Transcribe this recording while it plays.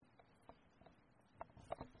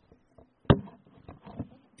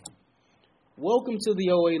Welcome to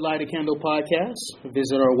the OA Light a Candle podcast.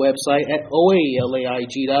 Visit our website at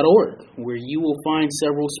oalaig.org, where you will find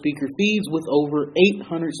several speaker feeds with over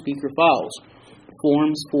 800 speaker files,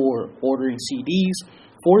 forms for ordering CDs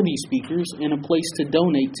for these speakers, and a place to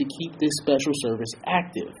donate to keep this special service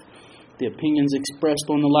active. The opinions expressed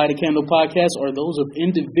on the Light a Candle podcast are those of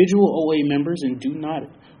individual OA members and do not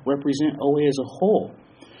represent OA as a whole.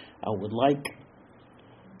 I would like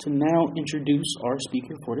to now introduce our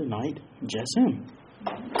speaker for tonight, Jess M.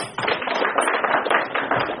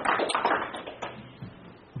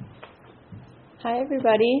 Hi,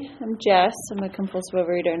 everybody. I'm Jess. I'm a compulsive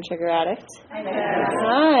overeater and sugar addict. Hi.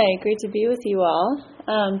 Hi. Great to be with you all.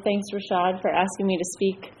 Thanks, Rashad, for asking me to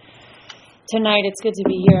speak tonight. It's good to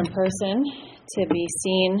be here in person, to be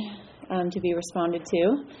seen, to be responded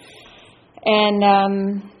to.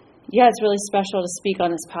 And it's really special to speak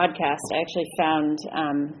on this podcast. I actually found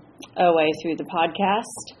OA through the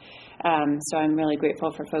podcast, so I'm really grateful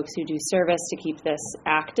for folks who do service to keep this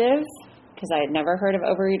active, because I had never heard of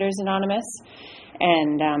Overeaters Anonymous,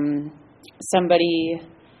 and somebody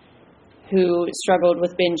who struggled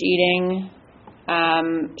with binge eating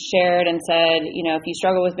shared and said, if you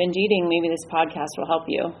struggle with binge eating, maybe this podcast will help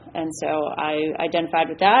you. And so I identified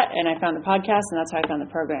with that, and I found the podcast, and that's how I found the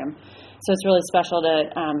program. So it's really special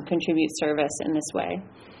to contribute service in this way.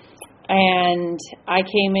 And I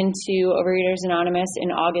came into Overeaters Anonymous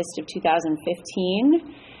in August of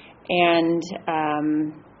 2015, and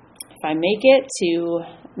if I make it to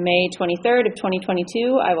May 23rd of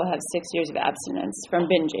 2022, I will have 6 years of abstinence from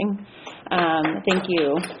binging. Thank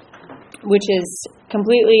you. Which is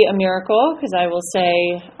completely a miracle, because I will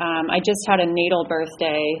say I just had a natal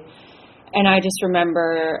birthday, and I just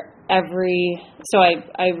remember I really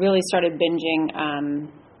started binging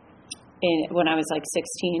when I was like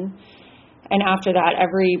 16, and after that,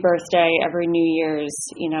 every birthday, every New Year's,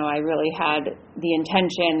 I really had the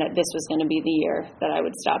intention that this was going to be the year that I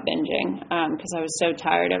would stop binging, because I was so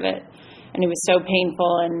tired of it, and it was so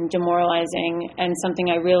painful and demoralizing, and something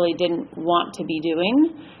I really didn't want to be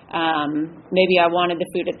doing. Maybe I wanted the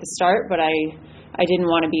food at the start, but I didn't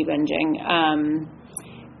want to be binging.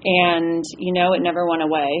 And, it never went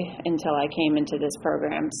away until I came into this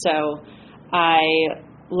program. So I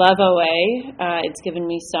love OA. It's given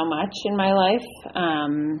me so much in my life,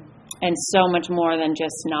 and so much more than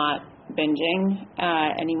just not binging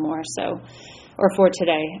anymore. Or for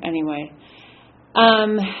today anyway.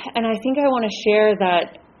 And I think I want to share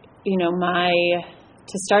that,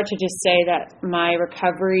 to start to just say that my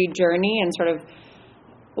recovery journey and sort of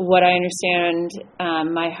what I understand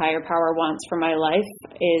my higher power wants for my life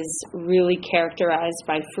is really characterized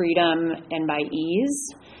by freedom and by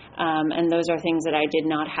ease. And those are things that I did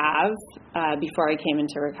not have before I came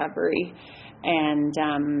into recovery. And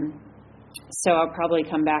so I'll probably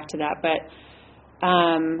come back to that. But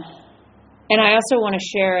and I also want to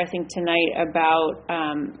share, I think, tonight about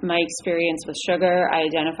my experience with sugar. I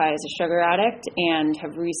identify as a sugar addict and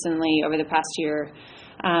have recently, over the past year,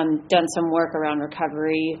 done some work around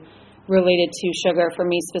recovery related to sugar, for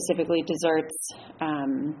me specifically desserts.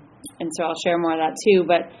 And so I'll share more of that too.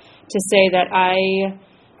 But to say that I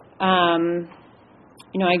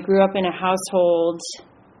grew up in a household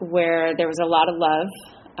where there was a lot of love.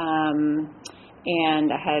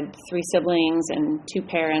 And I had 3 siblings and 2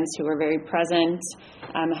 parents who were very present.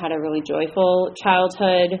 I had a really joyful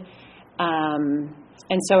childhood.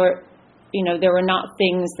 And so, there were not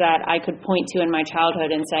things that I could point to in my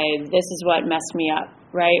childhood and say, this is what messed me up,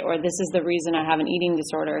 right? Or this is the reason I have an eating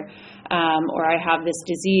disorder, or I have this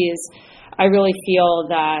disease. I really feel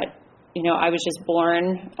that, I was just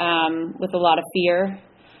born with a lot of fear.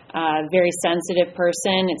 Very sensitive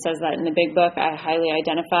person. It says that in the big book. I highly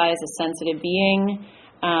identify as a sensitive being,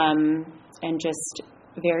 and just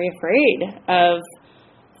very afraid of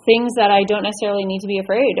things that I don't necessarily need to be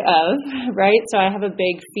afraid of, right? So I have a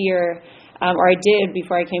big fear, or I did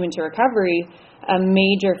before I came into recovery, a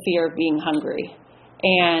major fear of being hungry.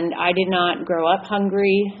 And I did not grow up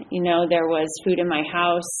hungry. There was food in my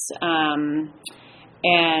house,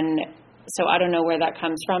 and so I don't know where that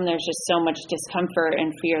comes from. There's just so much discomfort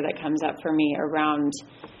and fear that comes up for me around,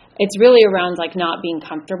 it's really around like not being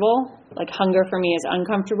comfortable. Like hunger for me is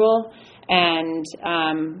uncomfortable, and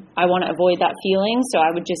I want to avoid that feeling, so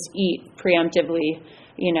I would just eat preemptively,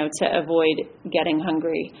 to avoid getting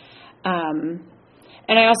hungry.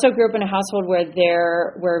 And I also grew up in a household where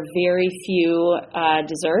there were very few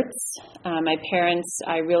desserts. My parents,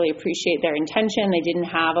 I really appreciate their intention. They didn't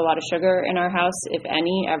have a lot of sugar in our house, if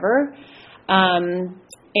any, ever.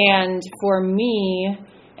 And for me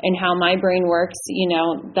and how my brain works,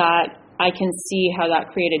 that I can see how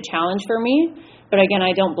that created challenge for me. But again,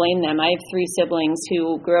 I don't blame them. I have 3 siblings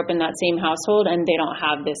who grew up in that same household, and they don't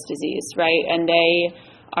have this disease, right? And they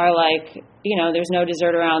are like, there's no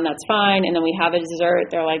dessert around, that's fine. And then we have a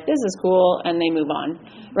dessert, they're like, this is cool, and they move on,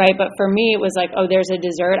 right? But for me, it was like, oh, there's a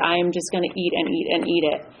dessert, I am just going to eat and eat and eat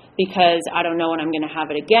it because I don't know when I'm going to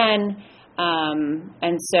have it again.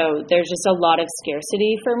 And so there's just a lot of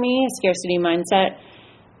scarcity for me, a scarcity mindset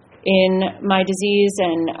in my disease.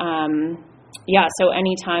 And so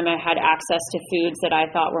anytime I had access to foods that I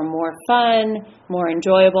thought were more fun, more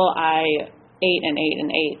enjoyable, I ate and ate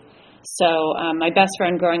and ate. So my best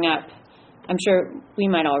friend growing up, I'm sure we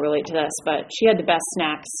might all relate to this, but she had the best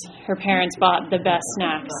snacks. Her parents bought the best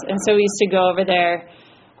snacks. And so we used to go over there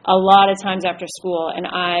a lot of times after school, and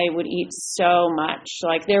I would eat so much.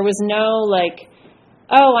 Like, there was no,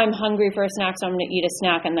 oh, I'm hungry for a snack, so I'm going to eat a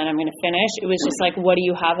snack, and then I'm going to finish. It was just like, what do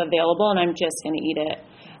you have available? And I'm just going to eat it.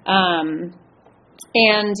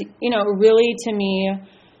 And really, to me,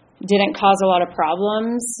 didn't cause a lot of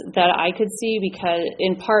problems that I could see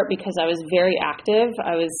in part because I was very active.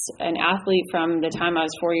 I was an athlete from the time I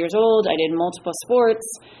was 4 years old. I did multiple sports.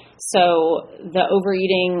 So the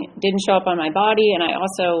overeating didn't show up on my body. And I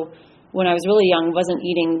also, when I was really young, wasn't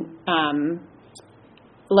eating,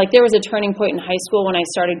 there was a turning point in high school when I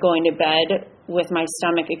started going to bed with my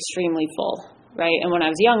stomach extremely full, right? And when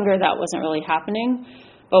I was younger, that wasn't really happening.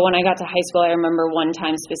 But when I got to high school, I remember one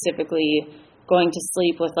time specifically going to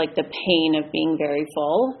sleep with the pain of being very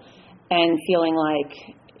full and feeling like,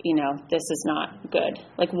 this is not good.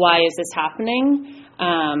 Why is this happening?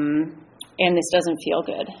 And this doesn't feel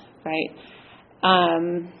good, right?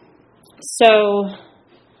 So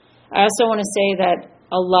I also want to say that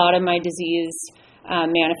a lot of my disease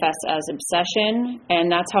manifests as obsession, and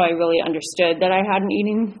that's how I really understood that I had an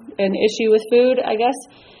issue with food, I guess,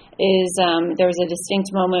 is there was a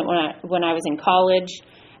distinct moment when I was in college,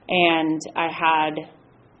 and I had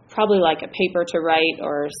probably a paper to write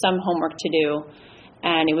or some homework to do,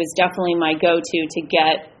 and it was definitely my go-to to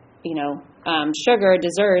get, sugar,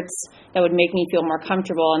 desserts that would make me feel more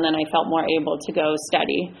comfortable, and then I felt more able to go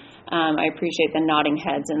study. I appreciate the nodding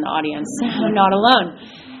heads in the audience. I'm not alone.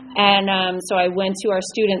 And so I went to our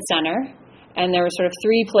student center, and there were sort of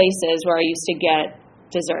 3 places where I used to get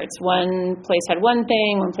desserts. One place had one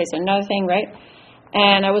thing, one place had another thing, right?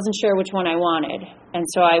 And I wasn't sure which one I wanted. And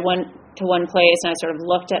so I went to one place, and I sort of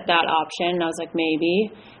looked at that option, and I was like,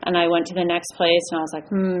 maybe. And I went to the next place, and I was like,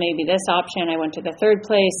 maybe this option. I went to the third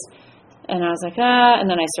place, and I was like, and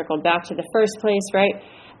then I circled back to the first place, right?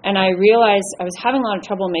 And I realized I was having a lot of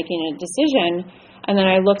trouble making a decision. And then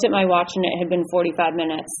I looked at my watch, and it had been 45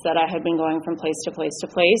 minutes that I had been going from place to place to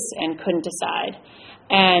place and couldn't decide.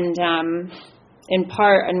 And in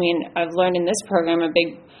part, I've learned in this program a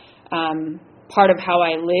big part of how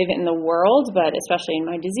I live in the world, but especially in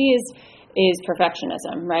my disease, is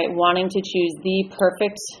perfectionism, right? Wanting to choose the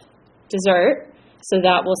perfect dessert, so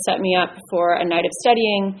that will set me up for a night of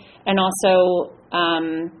studying, and also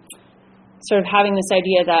sort of having this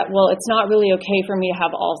idea that, well, it's not really okay for me to have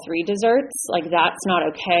all 3 desserts. That's not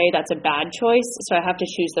okay. That's a bad choice. So I have to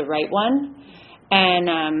choose the right one. And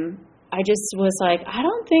I just was like, I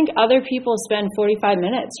don't think other people spend 45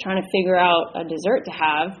 minutes trying to figure out a dessert to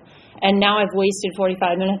have. And now I've wasted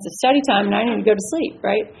 45 minutes of study time, and I need to go to sleep,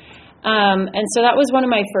 right? And so that was one of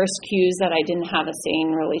my first cues that I didn't have a sane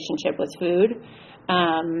relationship with food.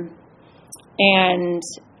 And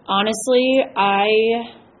honestly,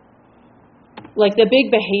 the big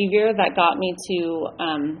behavior that got me to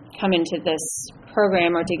come into this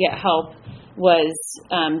program or to get help was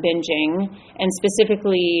binging, and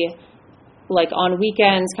specifically on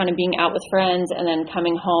weekends, kind of being out with friends and then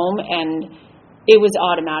coming home, and it was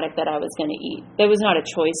automatic that I was going to eat. There was not a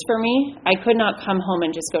choice for me. I could not come home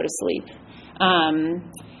and just go to sleep.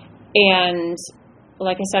 And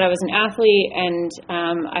like I said, I was an athlete, and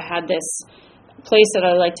I had this place that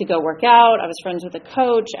I like to go work out. I was friends with a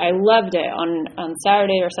coach. I loved it on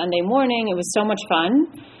Saturday or Sunday morning. It was so much fun.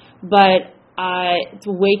 But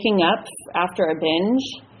waking up after a binge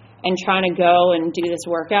and trying to go and do this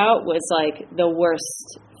workout was the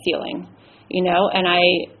worst feeling, and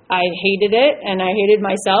I hated it, and I hated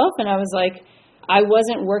myself, and I was like, I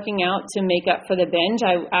wasn't working out to make up for the binge.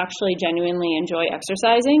 I actually genuinely enjoy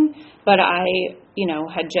exercising, but I,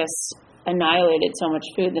 had just annihilated so much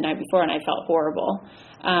food the night before, and I felt horrible.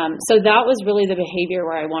 So that was really the behavior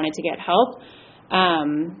where I wanted to get help.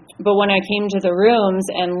 But when I came to the rooms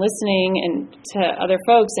and listening and to other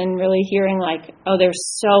folks and really hearing oh,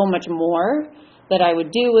 there's so much more that I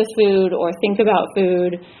would do with food or think about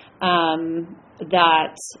food,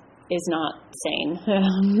 that, is not sane.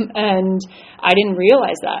 And I didn't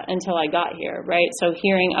realize that until I got here, right? So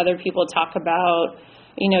hearing other people talk about,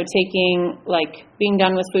 taking, being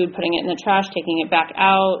done with food, putting it in the trash, taking it back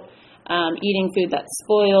out, eating food that's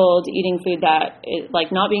spoiled, eating food that,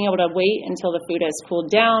 not being able to wait until the food has cooled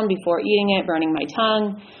down before eating it, burning my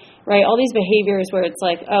tongue, right? All these behaviors where it's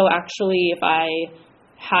actually, if I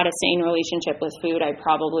had a sane relationship with food, I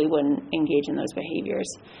probably wouldn't engage in those behaviors.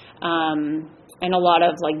 And a lot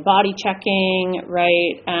of body checking,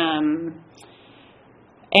 right?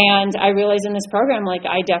 And I realized in this program,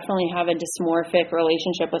 I definitely have a dysmorphic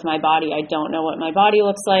relationship with my body. I don't know what my body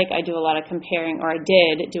looks like. I do a lot of comparing, or I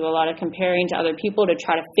did do a lot of comparing to other people to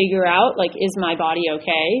try to figure out, is my body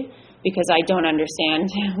okay? Because I don't understand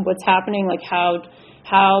what's happening.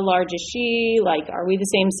 How large is she? Are we the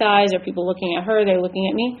same size? Are people looking at her? They're looking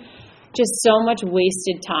at me. Just so much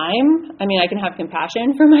wasted time. I mean, I can have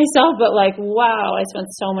compassion for myself, but wow, I spent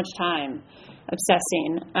so much time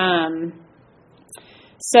obsessing.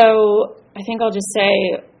 So I think I'll just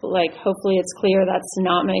say, hopefully it's clear that's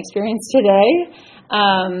not my experience today.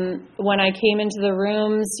 When I came into the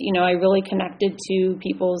rooms, I really connected to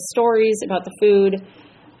people's stories about the food.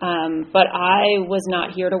 But I was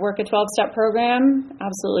not here to work a 12-step program.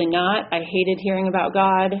 Absolutely not. I hated hearing about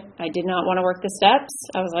God. I did not want to work the steps.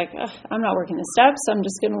 I was I'm not working the steps. I'm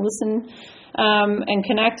just going to listen and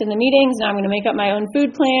connect in the meetings, and I'm going to make up my own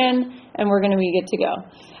food plan, and we're going to be good to go.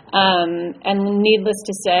 And needless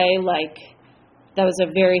to say, that was a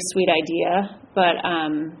very sweet idea, but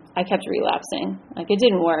I kept relapsing. It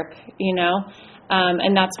didn't work,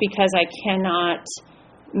 and that's because I cannot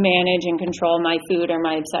manage and control my food or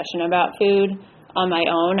my obsession about food on my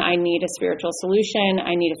own. I need a spiritual solution.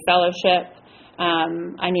 I need a fellowship.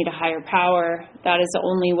 I need a higher power. That is the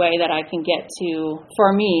only way that I can get to,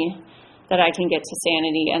 for me, that I can get to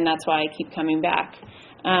sanity, and that's why I keep coming back.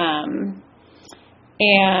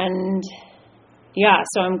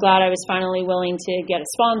 So I'm glad I was finally willing to get a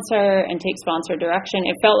sponsor and take sponsor direction.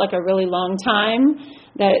 It felt like a really long time,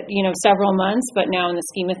 several months, but now in the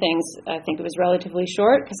scheme of things, I think it was relatively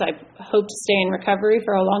short because I hope to stay in recovery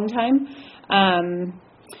for a long time.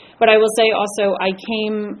 But I will say also, I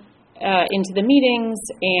came into the meetings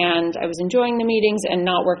and I was enjoying the meetings and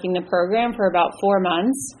not working the program for about 4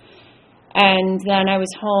 months. And then I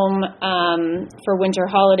was home for winter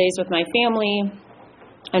holidays with my family.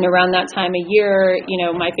 And around that time of year,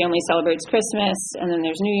 my family celebrates Christmas, and then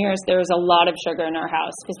there's New Year's. There was a lot of sugar in our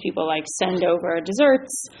house because people send over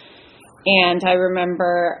desserts. And I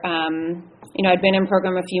remember, I'd been in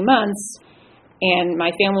program a few months, and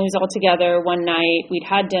my family was all together one night. We'd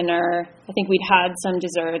had dinner. I think we'd had some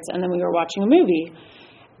desserts, and then we were watching a movie.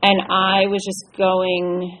 And I was just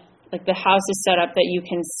going, the house is set up that you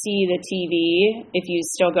can see the TV if you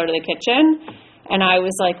still go to the kitchen. And I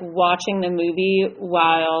was watching the movie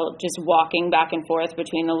while just walking back and forth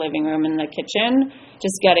between the living room and the kitchen,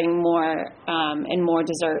 just getting more and more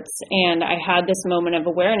desserts. And I had this moment of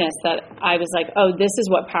awareness that I was oh, this is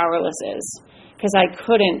what powerless is. Because I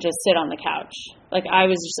couldn't just sit on the couch. I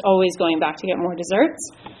was just always going back to get more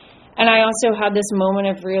desserts. And I also had this moment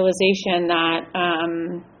of realization that,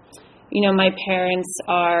 my parents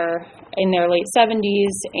are in their late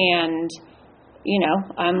 70s, and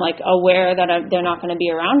I'm aware that they're not going to be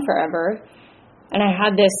around forever. And I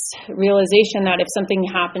had this realization that if something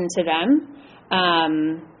happened to them,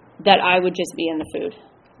 that I would just be in the food.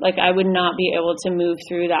 I would not be able to move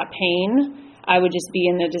through that pain. I would just be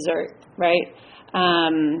in the dessert, right?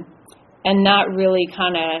 And that really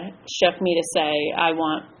kind of shook me to say, I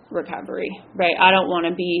want recovery, right? I don't want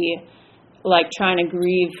to be trying to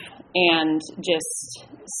grieve and just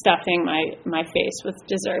stuffing my face with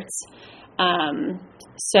desserts. I'm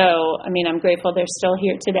grateful they're still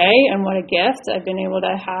here today, and what a gift. I've been able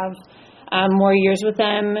to have more years with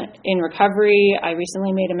them in recovery. I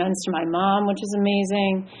recently made amends to my mom, which is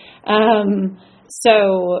amazing.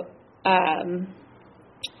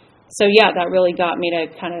 That really got me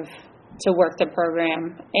to work the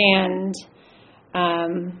program. And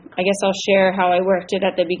I guess I'll share how I worked it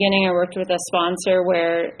at the beginning. I worked with a sponsor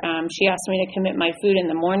where she asked me to commit my food in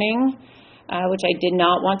the morning, which I did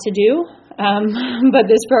not want to do. But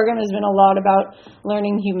this program has been a lot about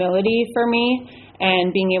learning humility for me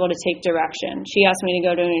and being able to take direction. She asked me to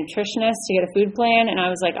go to a nutritionist to get a food plan, and I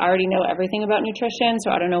was I already know everything about nutrition,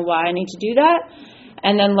 so I don't know why I need to do that.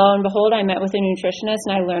 And then lo and behold, I met with a nutritionist,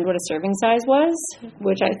 and I learned what a serving size was,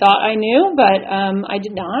 which I thought I knew, but I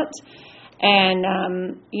did not. And,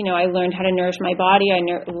 I learned how to nourish my body. I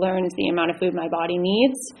learned the amount of food my body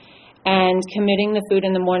needs. And committing the food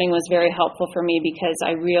in the morning was very helpful for me because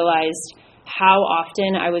I realized how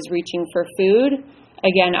often I was reaching for food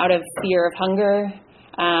again, out of fear of hunger,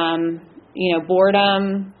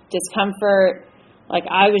 boredom, discomfort. Like,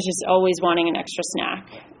 I was just always wanting an extra snack.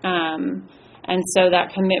 And so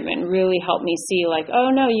that commitment really helped me see, like,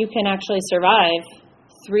 oh, no, you can actually survive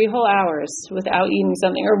 3 whole hours without eating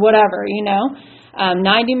something, or whatever,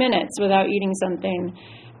 90 minutes without eating something.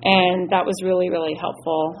 And that was really, really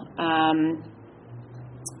helpful.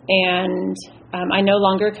 I no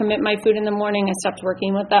longer commit my food in the morning. I stopped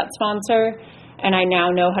working with that sponsor, and I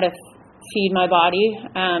now know how to feed my body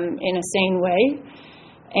in a sane way.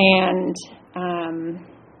 And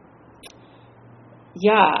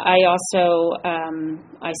I also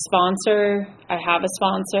I have a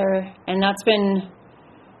sponsor, and that's been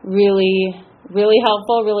really, really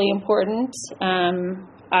helpful, really important.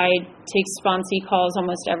 I take sponsee calls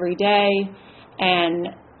almost every day,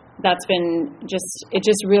 and that's been it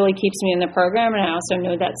just really keeps me in the program. And I also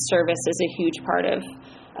know that service is a huge part of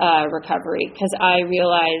recovery, because I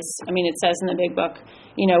realize, it says in the big book,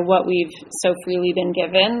 what we've so freely been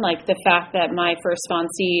given, like the fact that my first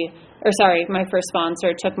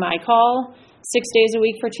sponsor took my call 6 days a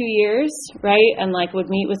week for 2 years, right? And like would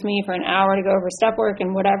meet with me for an hour to go over step work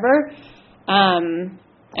and whatever. And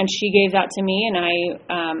she gave that to me, and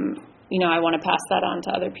I want to pass that on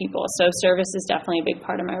to other people. So service is definitely a big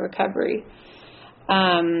part of my recovery.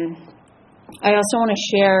 I also want to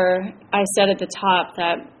share, I said at the top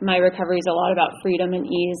that my recovery is a lot about freedom and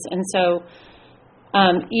ease. And so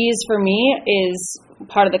ease for me is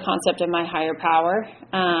part of the concept of my higher power.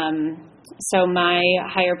 So my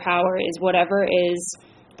higher power is whatever is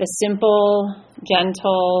the simple,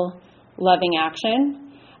 gentle, loving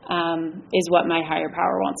action is what my higher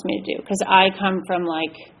power wants me to do. Because I come from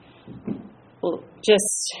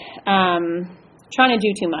trying to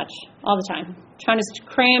do too much all the time. Trying to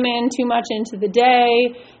cram in too much into the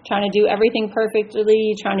day, trying to do everything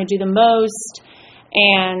perfectly, trying to do the most.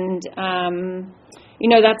 And,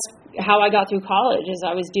 that's how I got through college, is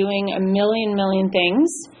I was doing a million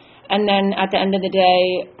things. And then at the end of the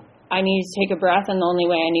day, I needed to take a breath, and the only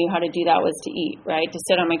way I knew how to do that was to eat, right? To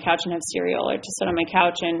sit on my couch and have cereal, or to sit on my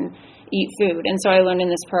couch and eat food. And so I learned in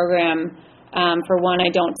this program, for one, I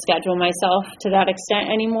don't schedule myself to that extent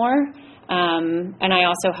anymore. And I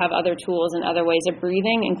also have other tools and other ways of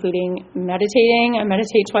breathing, including meditating. I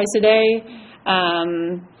meditate twice a day.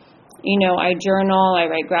 I journal, I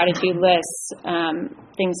write gratitude lists,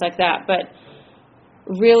 things like that. But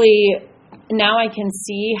really, now I can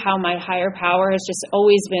see how my higher power has just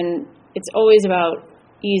always been, it's always about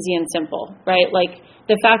easy and simple, right? Like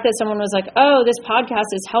the fact that someone was like, oh, this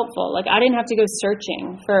podcast is helpful. Like I didn't have to go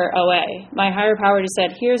searching for OA. My higher power just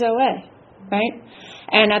said, here's OA, right?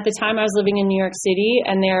 And at the time I was living in New York City,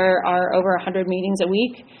 and there are over 100 meetings a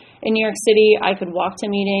week in New York City. I could walk to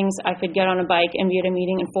meetings. I could get on a bike and be at a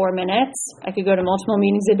meeting in 4 minutes. I could go to multiple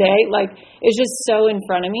meetings a day. Like it's just so in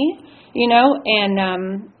front of me, and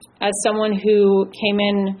as someone who came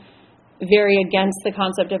in very against the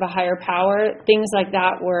concept of a higher power, things like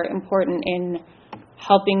that were important in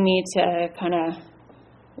helping me to kind of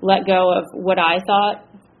let go of what I thought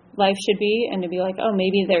life should be, and to be like, oh,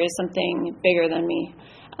 maybe there is something bigger than me.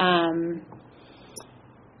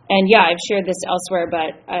 And yeah, I've shared this elsewhere,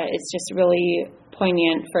 but it's just really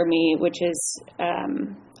poignant for me, which is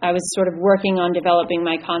I was sort of working on developing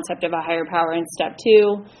my concept of a higher power in step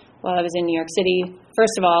 2 while I was in New York City.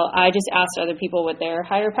 First of all, I just asked other people what their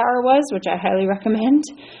higher power was, which I highly recommend.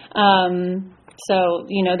 So,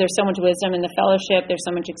 there's so much wisdom in the fellowship. There's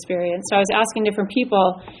so much experience. So I was asking different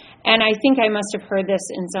people, and I think I must have heard this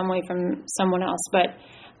in some way from someone else. But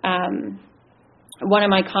one of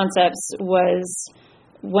my concepts was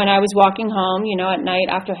when I was walking home, at night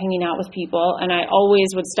after hanging out with people, and I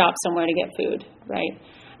always would stop somewhere to get food, right?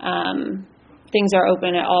 Things are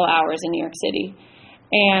open at all hours in New York City.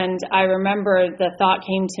 And I remember the thought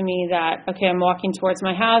came to me that, okay, I'm walking towards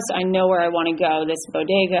my house. I know where I want to go, this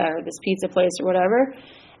bodega or this pizza place or whatever.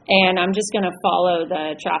 And I'm just going to follow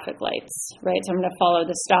the traffic lights, right? So I'm going to follow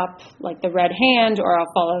the stop, like the red hand, or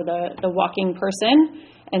I'll follow the walking person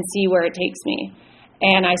and see where it takes me.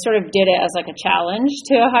 And I sort of did it as like a challenge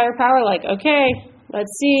to a higher power, like, okay,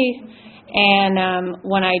 let's see. And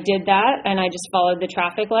when I did that and I just followed the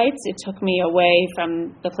traffic lights, it took me away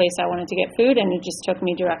from the place I wanted to get food, and it just took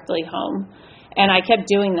me directly home. And I kept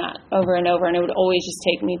doing that over and over, and it would always just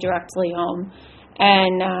take me directly home.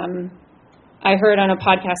 And I heard on a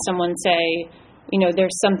podcast someone say,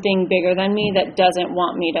 there's something bigger than me that doesn't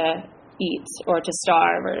want me to eat or to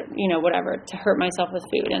starve or, whatever, to hurt myself with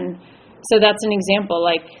food. And so that's an example,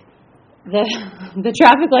 like, the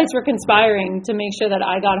traffic lights were conspiring to make sure that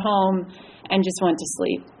I got home and just went to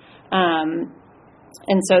sleep.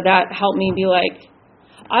 And so that helped me be like,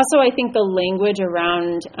 Also, I think the language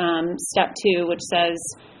around step 2, which says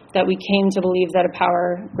that we came to believe that a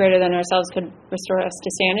power greater than ourselves could restore us to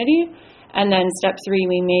sanity. And then step 3,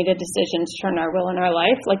 we made a decision to turn our will in our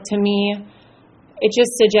life. Like, to me, it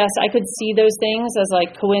just suggests I could see those things as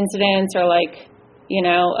like coincidence or like,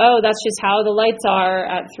 oh, that's just how the lights are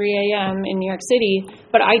at 3 a.m. in New York City.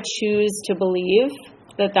 But I choose to believe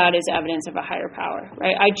that that is evidence of a higher power,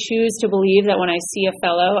 right? I choose to believe that when I see a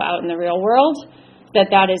fellow out in the real world,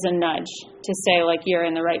 that is a nudge to say, like, you're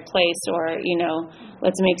in the right place, or,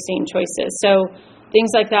 let's make sane choices. So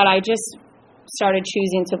things like that, I just started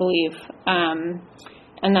choosing to believe.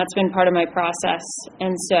 And that's been part of my process.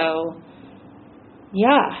 And so,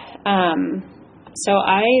 so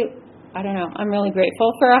I don't know, I'm really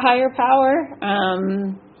grateful for a higher power.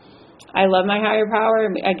 I love my higher power.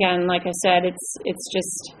 Again, like I said, it's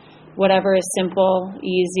just whatever is simple,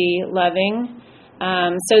 easy, loving.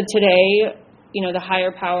 So today, the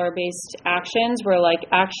higher power-based actions were like,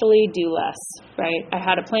 actually do less, right? I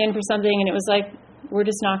had a plan for something, and it was like, we're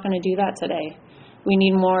just not going to do that today. We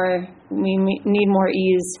need more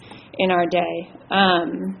ease in our day.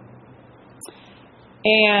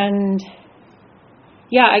 And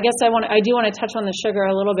yeah, I guess I do want to touch on the sugar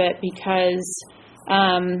a little bit, because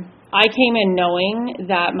I came in knowing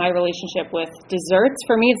that my relationship with desserts,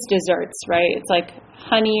 for me it's desserts, right? It's like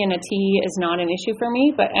honey in a tea is not an issue for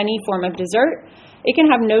me, but any form of dessert, it can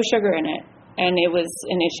have no sugar in it, and it was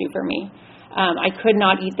an issue for me. I could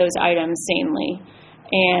not eat those items sanely,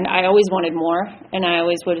 and I always wanted more, and I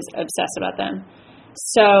always was obsessed about them.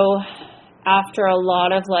 So after a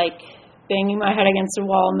lot of like banging my head against a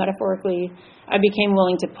wall, metaphorically, I became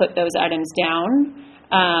willing to put those items down.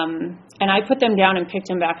 And I put them down and picked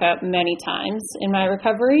them back up many times in my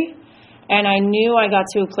recovery. And I knew I got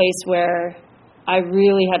to a place where I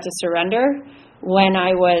really had to surrender when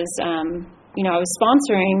I was, I was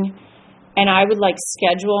sponsoring, and I would like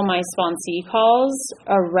schedule my sponsee calls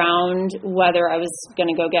around whether I was going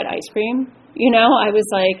to go get ice cream. I was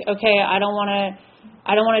like, okay, I don't want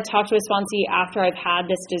to talk to a sponsee after I've had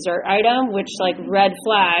this dessert item, which like red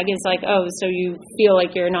flag is like, oh, so you feel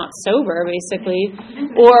like you're not sober basically.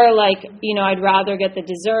 Or like, I'd rather get the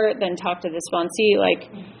dessert than talk to the sponsee.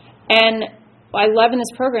 And I love in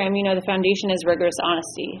this program, the foundation is rigorous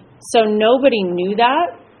honesty. So nobody knew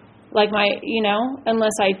that,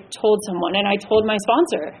 unless I told someone, and I told my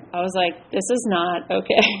sponsor. I was like, this is not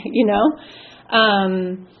okay,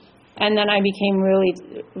 And then I became really,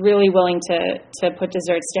 really willing to put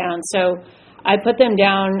desserts down. So I put them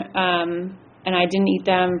down, and I didn't eat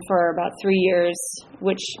them for about 3 years,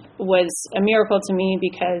 which was a miracle to me,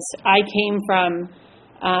 because I came from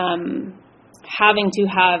having to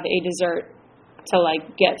have a dessert to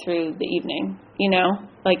like get through the evening.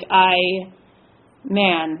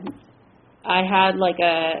 I had like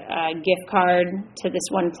a gift card to this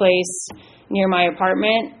one place near my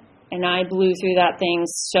apartment, and I blew through that thing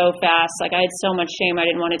so fast. Like, I had so much shame. I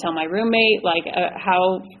didn't want to tell my roommate,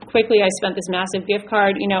 how quickly I spent this massive gift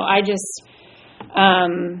card. I just,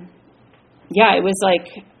 it was like,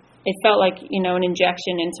 it felt like, an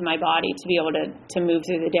injection into my body to be able to move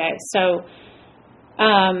through the day. So,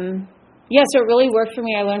 so it really worked for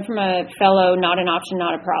me. I learned from a fellow, not an option,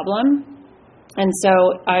 not a problem. And so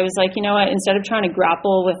I was like, you know what, instead of trying to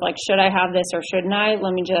grapple with like, should I have this or shouldn't I,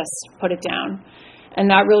 let me just put it down. And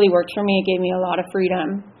that really worked for me. It gave me a lot of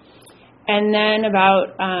freedom. And then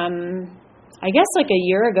about, I guess like a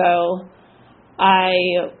year ago, I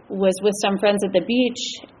was with some friends at the beach,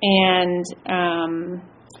 and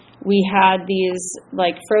we had these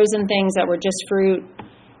like frozen things that were just fruit.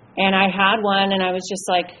 And I had one, and I was just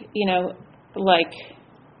like,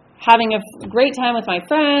 having a great time with my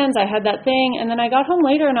friends. I had that thing. And then I got home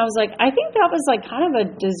later, and I was like, I think that was like kind of a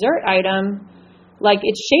dessert item. Like,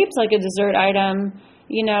 it's shaped like a dessert item,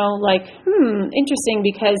 interesting,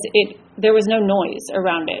 because there was no noise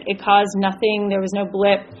around it. It caused nothing. There was no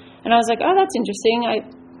blip. And I was like, oh, that's interesting.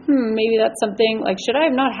 Maybe that's something, like, should I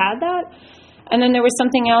have not had that? And then there was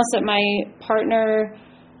something else that my partner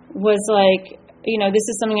was like, this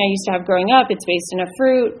is something I used to have growing up. It's based in a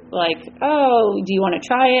fruit. Like, oh, do you want to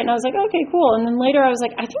try it? And I was like, okay, cool. And then later I was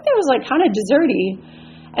like, I think that was like kind of desserty.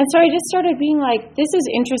 And so I just started being like, this is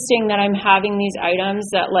interesting that I'm having these items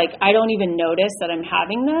that like I don't even notice that I'm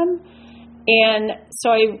having them. And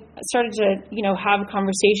so I started to, have a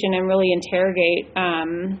conversation and really interrogate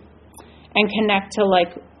and connect to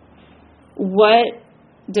like, what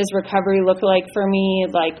does recovery look like for me?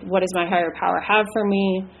 Like, what does my higher power have for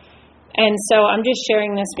me? And so I'm just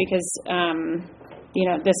sharing this because,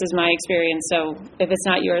 this is my experience. So if it's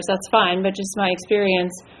not yours, that's fine, but just my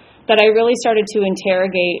experience, that I really started to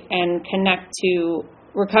interrogate and connect to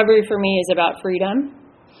recovery for me is about freedom,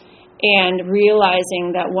 and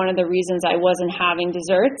realizing that one of the reasons I wasn't having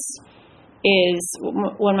desserts is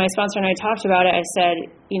when my sponsor and I talked about it, I said,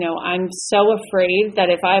 I'm so afraid that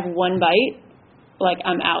if I have one bite, like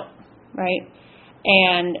I'm out, right?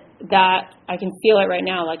 And that I can feel it right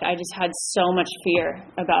now. Like I just had so much fear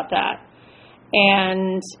about that.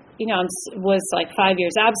 And, I was like 5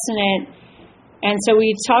 years abstinent. And so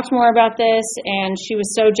we talked more about this, and she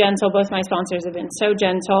was so gentle. Both my sponsors have been so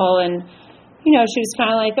gentle. And, she was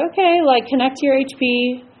kind of like, okay, like connect to your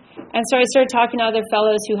HP. And so I started talking to other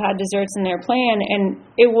fellows who had desserts in their plan. And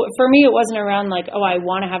for me, it wasn't around like, oh, I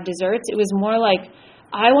want to have desserts. It was more like,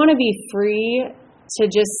 I want to be free to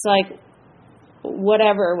just like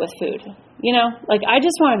whatever with food, like I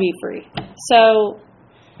just want to be free. So,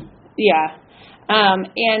 yeah.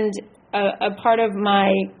 And a part of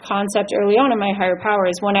my concept early on in my higher power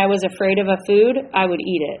is when I was afraid of a food, I would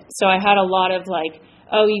eat it. So I had a lot of like,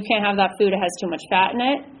 oh, you can't have that food, it has too much fat in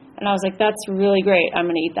it. And I was like, that's really great, I'm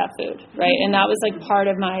going to eat that food, right? And that was like part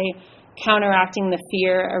of my counteracting the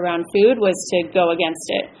fear around food was to go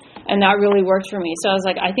against it. And that really worked for me. So I was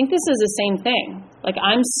like, I think this is the same thing. Like,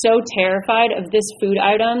 I'm so terrified of this food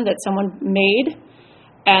item that someone made,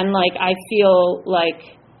 and like I feel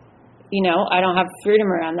like, I don't have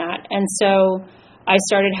freedom around that. And so I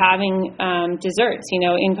started having desserts,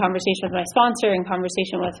 in conversation with my sponsor, in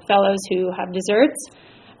conversation with fellows who have desserts.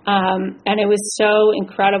 And it was so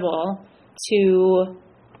incredible to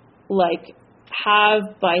like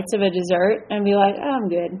have bites of a dessert and be like, oh, I'm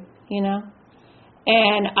good,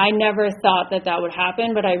 And I never thought that would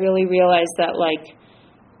happen, but I really realized that like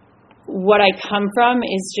what I come from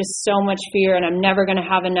is just so much fear, and I'm never going to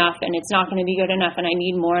have enough, and it's not going to be good enough, and I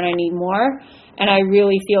need more and I need more. And I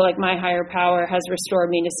really feel like my higher power has restored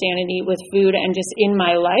me to sanity with food and just in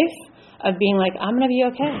my life of being like, I'm going to be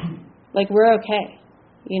okay. Like, we're okay.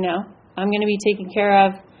 I'm going to be taken care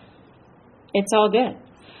of. It's all good.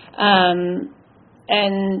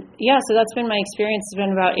 And yeah, so that's been my experience. It's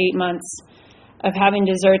been about 8 months of having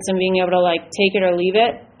desserts and being able to like take it or leave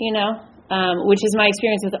it, which is my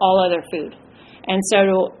experience with all other food. And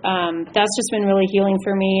so that's just been really healing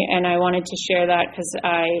for me, and I wanted to share that because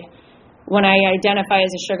when I identify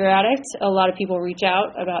as a sugar addict, a lot of people reach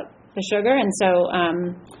out about the sugar, and so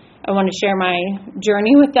I want to share my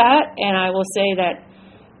journey with that. And I will say that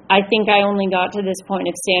I think I only got to this point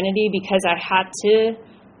of sanity because I had to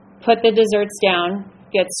put the desserts down,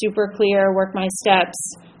 get super clear, work my steps,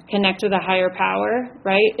 connect with a higher power,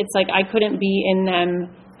 right? It's like I couldn't be in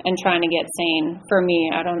them and trying to get sane. For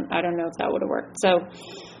me, I don't know if that would have worked. So,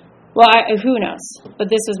 who knows? But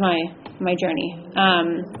this was my journey.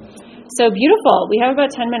 So beautiful. We have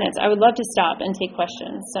about 10 minutes. I would love to stop and take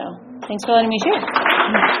questions. So thanks for letting me share.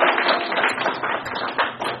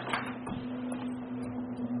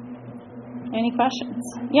 Any questions?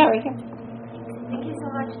 Yeah, right here. Thank you so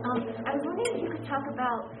much. I was wondering if you could talk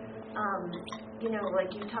about,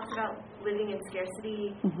 like you talked about living in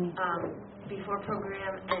scarcity before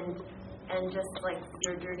program, and just like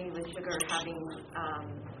your journey with sugar having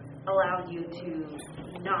allowed you to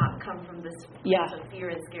not come from this place of fear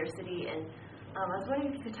and scarcity. And I was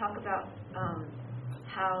wondering if you could talk about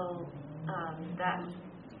how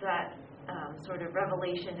that sort of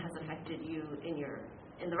revelation has affected you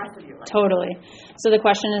in the rest of your life. Totally. So the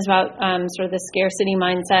question is about sort of the scarcity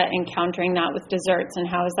mindset and countering that with desserts, and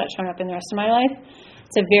how has that shown up in the rest of my life?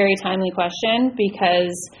 It's a very timely question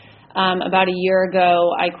because about a year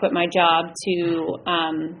ago, I quit my job to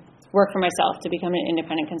work for myself, to become an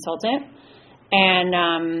independent consultant.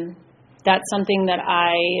 And that's something that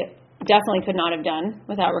I definitely could not have done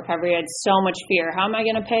without recovery. I had so much fear. How am I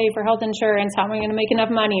going to pay for health insurance? How am I going to make enough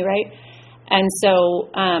money, right? And so,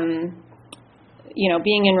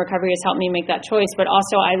 being in recovery has helped me make that choice. But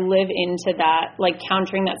also I live into that, like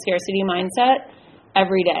countering that scarcity mindset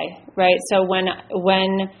every day, right? So when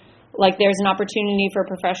like there's an opportunity for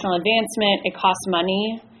professional advancement, it costs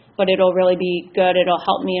money, but it'll really be good. It'll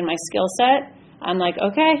help me in my skill set. I'm like,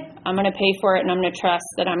 okay, I'm going to pay for it, and I'm going to trust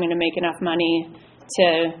that I'm going to make enough money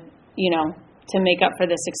to make up for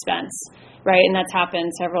this expense, right? And that's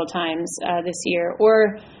happened several times this year.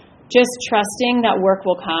 Or just trusting that work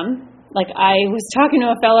will come. Like I was talking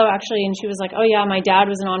to a fellow actually, and she was like, oh yeah, my dad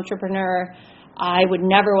was an entrepreneur. I would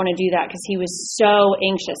never want to do that because he was so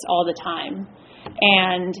anxious all the time.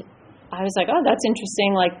 And I was like, oh, that's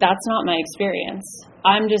interesting. Like, that's not my experience.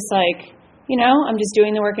 I'm just like, I'm just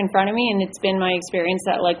doing the work in front of me, and it's been my experience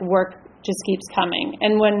that like work just keeps coming.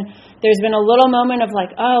 And when there's been a little moment of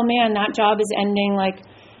like, oh man, that job is ending, like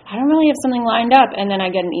I don't really have something lined up, and then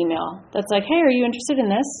I get an email that's like, hey, are you interested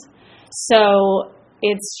in this? So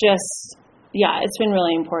it's just it's been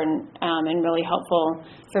really important and really helpful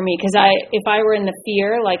for me, because if I were in the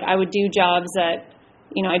fear, like I would do jobs that,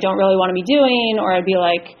 I don't really want to be doing, or I'd be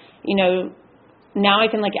like, now I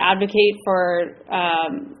can like advocate for,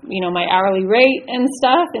 my hourly rate and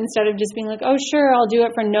stuff, instead of just being like, oh, sure, I'll do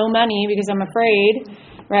it for no money because I'm afraid,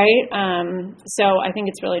 right? So I think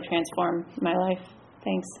it's really transformed my life.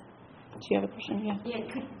 Thanks. Do you have a question? Yeah. Yeah,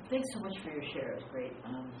 thanks so much for your share. It was great.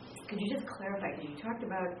 Could you just clarify, because you talked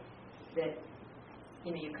about that,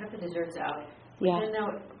 you cut the desserts out. Yeah. Now,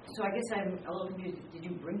 so I guess I'm a little confused. Did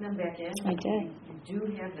you bring them back in? I did. You do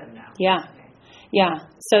have them now? Yeah. Okay. Yeah.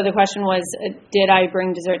 So the question was, did I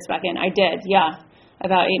bring desserts back in? I did, yeah.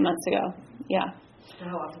 About 8 months ago. Yeah. So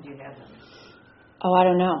how often do you have them? Oh, I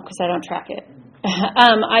don't know, because I don't track it.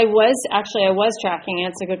 I was tracking it.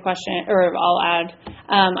 It's a good question, or I'll add.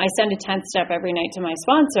 I send a 10th step every night to my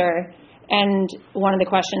sponsor, and one of the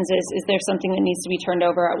questions is there something that needs to be turned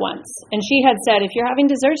over at once? And she had said, if you're having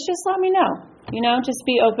desserts, just let me know. Just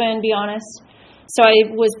be open, be honest. So I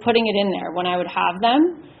was putting it in there when I would have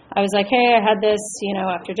them. I was like, hey, I had this,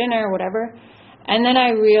 after dinner or whatever. And then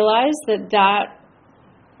I realized that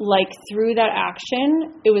like through that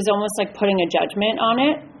action, it was almost like putting a judgment on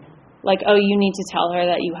it. Like, oh, you need to tell her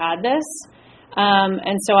that you had this.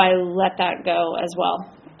 And so I let that go as well.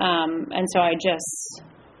 And so I just,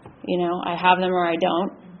 I have them or I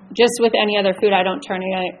don't. Just with any other food, I don't turn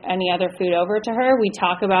any other food over to her. We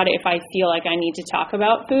talk about it if I feel like I need to talk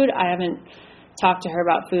about food. I haven't talked to her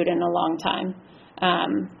about food in a long time.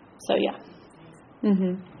 So, yeah.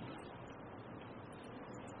 Mm-hmm.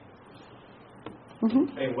 Mm-hmm.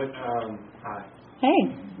 Hey, hi. Hey.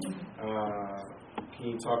 Can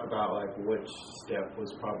you talk about like which step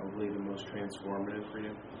was probably the most transformative for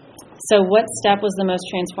you? So what step was the most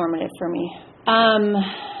transformative for me?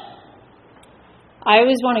 I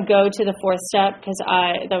always want to go to the 4th step because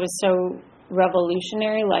that was so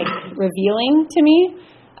revolutionary, like revealing to me.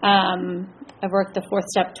 I've worked the 4th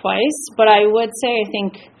step twice, but I would say I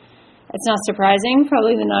think it's not surprising,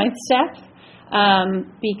 probably the 9th step,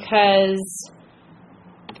 because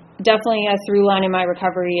definitely a through line in my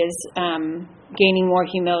recovery is gaining more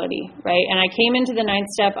humility, right? And I came into the 9th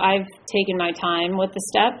step. I've taken my time with the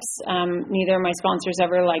steps. Neither of my sponsors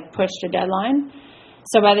ever like pushed a deadline.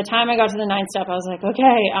 So by the time I got to the 9th step, I was like,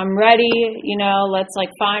 okay, I'm ready. Let's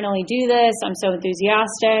like finally do this. I'm so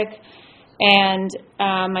enthusiastic. And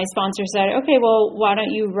my sponsor said, okay, well, why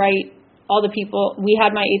don't you write all the people? We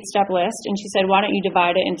had my 8-step list, and she said, why don't you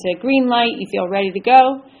divide it into green light? You feel ready to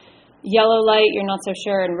go. Yellow light, you're not so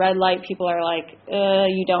sure, and red light, people are like,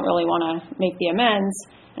 you don't really want to make the amends.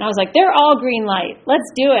 And I was like, they're all green light. Let's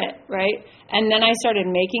do it, right? And then I started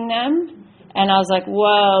making them, and I was like,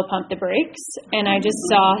 whoa, pump the brakes. And I just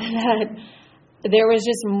saw that there was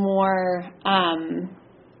just more,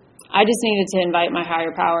 I just needed to invite my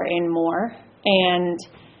higher power in more. And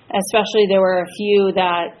especially there were a few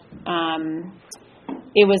that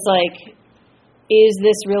it was like, is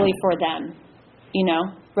this really for them,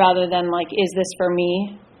 rather than like, is this for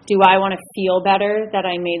me? Do I want to feel better that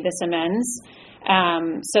I made this amends?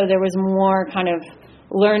 So there was more kind of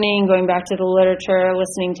learning, going back to the literature,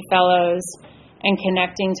 listening to fellows, and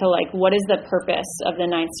connecting to like, what is the purpose of the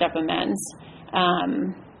 9th step amends?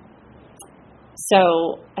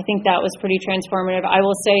 So I think that was pretty transformative. I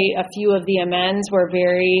will say a few of the amends were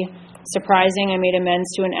very surprising. I made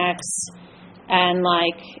amends to an ex, and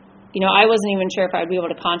I wasn't even sure if I'd be able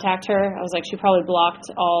to contact her. I was like, she probably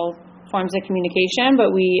blocked all forms of communication,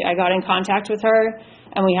 but I got in contact with her,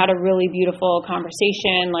 and we had a really beautiful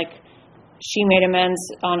conversation. Like, she made amends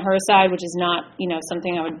on her side, which is not,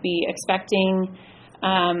 something I would be expecting.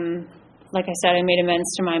 Like I said, I made amends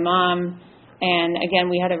to my mom, and again,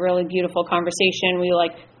 we had a really beautiful conversation.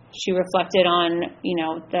 She reflected on,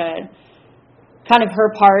 the kind of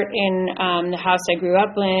her part in the house I grew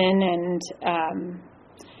up in, and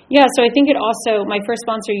so I think it also, my first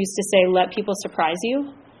sponsor used to say, let people surprise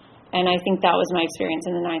you. And I think that was my experience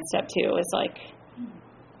in the 9th step too. It's like,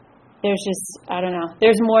 there's just, I don't know,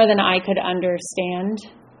 there's more than I could understand.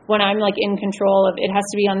 When I'm like in control of, it has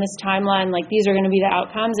to be on this timeline, like these are going to be the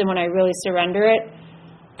outcomes. And when I really surrender it,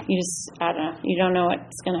 you just, I don't know, you don't know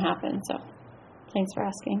what's going to happen. So thanks for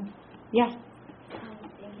asking. Yeah.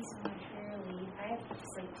 Thank you so much for your lead. I have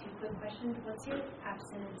just 2 quick questions. What's your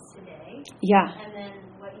abstinence today? Yeah. And then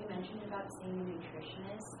what you mentioned about seeing a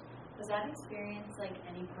nutritionist, was that experience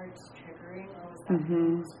any parts triggering, or was that for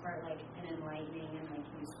the most part an enlightening and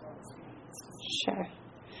useful experience? Sure.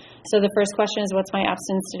 So the first question is, what's my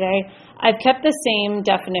abstinence today? I've kept the same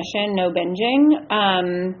definition, no binging.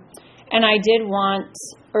 And I did want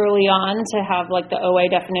early on to have the OA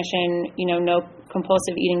definition, no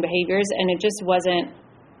compulsive eating behaviors, and it just wasn't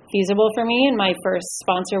feasible for me. And my first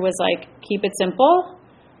sponsor was like, keep it simple.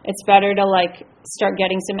 It's better to like start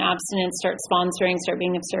getting some abstinence, start sponsoring, start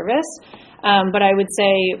being of service. But I would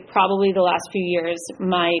say probably the last few years,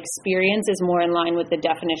 my experience is more in line with the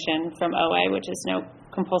definition from OA, which is no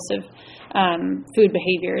compulsive food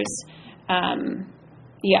behaviors.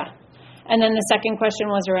 Yeah. And then the second question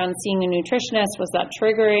was around seeing a nutritionist. Was that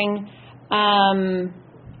triggering?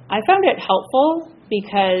 I found it helpful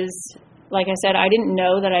because, like I said, I didn't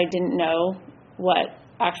know that I didn't know what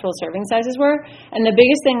actual serving sizes were. And the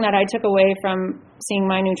biggest thing that I took away from seeing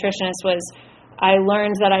my nutritionist was I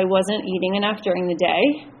learned that I wasn't eating enough during the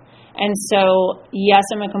day. And so, yes,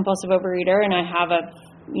 I'm a compulsive overeater and I have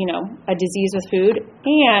a disease with food.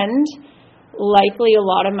 And likely a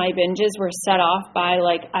lot of my binges were set off by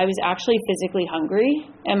like I was actually physically hungry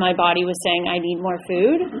and my body was saying I need more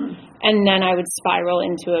food. And then I would spiral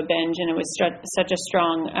into a binge, and it was such a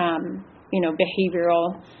strong,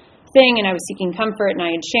 behavioral thing, and I was seeking comfort and I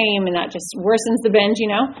had shame, and that just worsens the binge,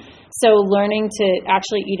 So learning to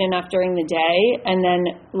actually eat enough during the day, and then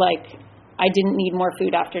like I didn't need more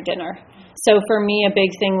food after dinner. So for me, a big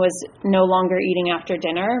thing was no longer eating after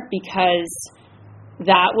dinner because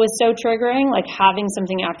that was so triggering. Like having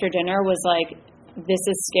something after dinner was like, this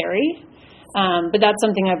is scary. But that's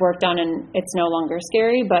something I've worked on, and it's no longer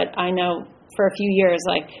scary. But I know for a few years,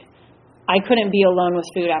 like I couldn't be alone with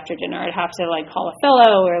food after dinner. I'd have to like call a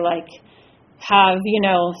fellow or like have,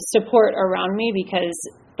 support around me because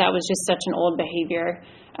that was just such an old behavior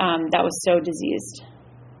that was so diseased.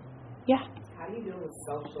 Yeah. How do you deal with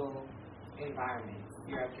social environments?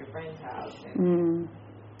 You're at your friend's house. And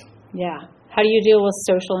yeah. How do you deal with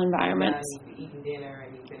social environments? You've eaten dinner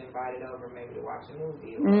and you've been invited over maybe to watch a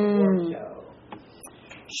movie or a work show.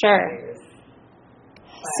 Sure.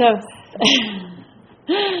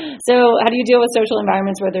 So how do you deal with social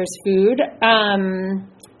environments where there's food?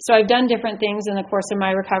 So I've done different things in the course of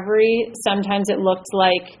my recovery. Sometimes it looked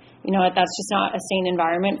like, that's just not a sane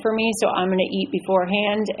environment for me, so I'm going to eat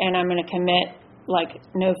beforehand and I'm going to commit like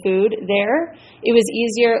no food there. It was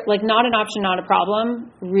easier, like not an option, not a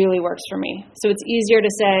problem, really works for me. So it's easier to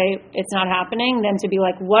say it's not happening than to be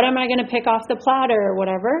like, what am I going to pick off the platter or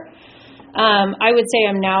whatever? I would say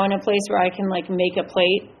I'm now in a place where I can like make a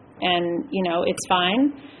plate and, it's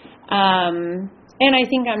fine. And I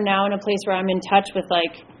think I'm now in a place where I'm in touch with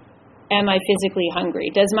like, am I physically hungry?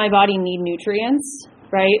 Does my body need nutrients,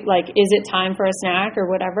 right? Like, is it time for a snack or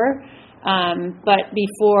whatever? But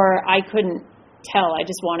before I couldn't tell, I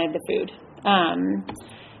just wanted the food.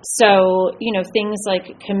 So, things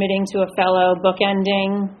like committing to a fellow,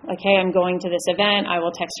 bookending, like, hey, I'm going to this event, I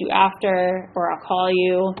will text you after, or I'll call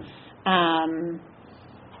you.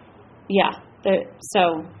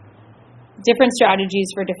 So different strategies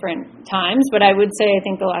for different times, but I would say, I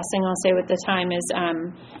think the last thing I'll say with the time is,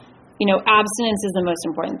 abstinence is the most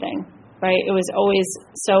important thing, right? It was always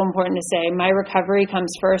so important to say, my recovery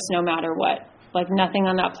comes first no matter what. Like nothing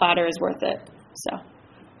on that platter is worth it. So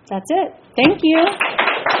that's it. Thank you.